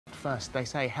first, they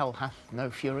say hell hath no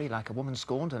fury like a woman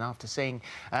scorned, and after seeing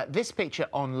this picture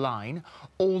online,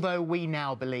 although we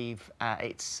now believe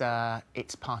it's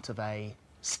part of a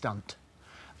stunt,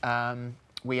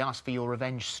 we asked for your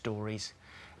revenge stories.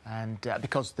 And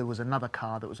because there was another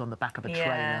car that was on the back of a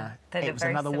trailer, it was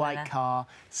another white car,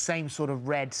 same sort of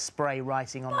red spray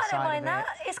writing on the side of it. That.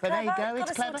 It's but clever. There you go,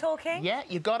 it's clever. Talking. Yeah,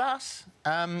 you got us.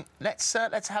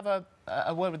 Let's have a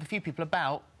word with a few people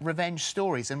about revenge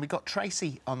stories, and we've got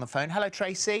Tracy on the phone. Hello,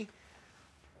 Tracy.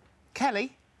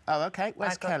 Kelly. Oh, OK.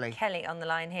 Where's Kelly? Kelly on the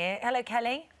line here. Hello,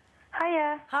 Kelly.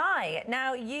 Hiya. Hi.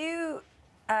 Now you,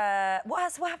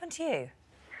 what happened to you?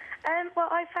 Well,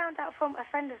 I found out from a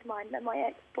friend of mine that my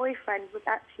ex-boyfriend was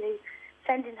actually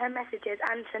sending her messages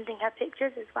and sending her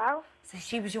pictures as well. So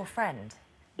she was your friend?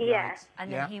 Yeah. Right.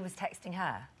 And then he was texting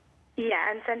her?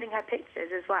 Yeah, and sending her pictures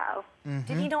as well. Mm-hmm.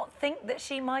 Did he not think that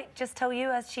she might just tell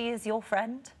you as she is your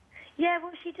friend? Yeah,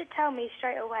 well, she did tell me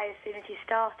straight away as soon as he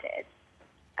started.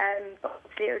 But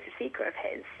obviously it was a secret of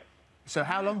his. So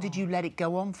how long did you let it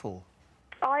go on for?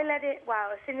 I let it, well,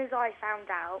 as soon as I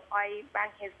found out, I rang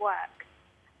his work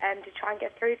to try and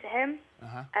get through to him.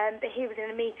 But he was in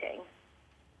a meeting.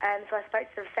 So I spoke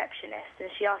to the receptionist and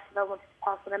she asked if I wanted to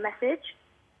pass on a message.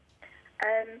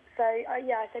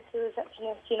 Yeah, I said to the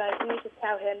receptionist, you know, you need to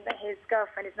tell him that his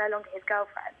girlfriend is no longer his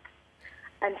girlfriend.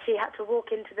 And she had to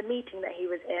walk into the meeting that he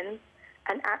was in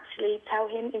and actually tell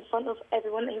him in front of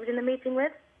everyone that he was in the meeting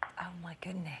with. Oh, my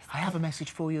goodness. I have a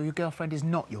message for you. Your girlfriend is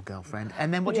not your girlfriend.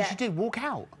 And then what did she do? Walk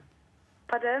out?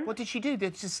 Pardon? What did she do?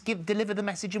 Did she just deliver the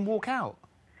message and walk out?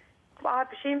 Well, I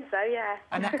presume so, yeah.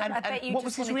 And what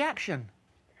was his reaction?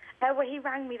 Well, he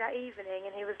rang me that evening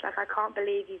and he was like, I can't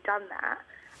believe you've done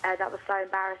that. That was so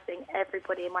embarrassing.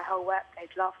 Everybody in my whole workplace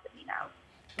laughed at me now.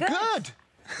 Good!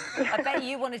 I bet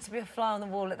you wanted to be a fly on the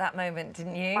wall at that moment,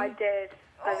 didn't you? I did.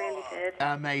 I really did.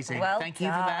 Amazing. Well Thank you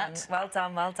for that. Well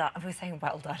done, well done. I was saying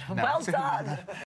well done. No. Well done!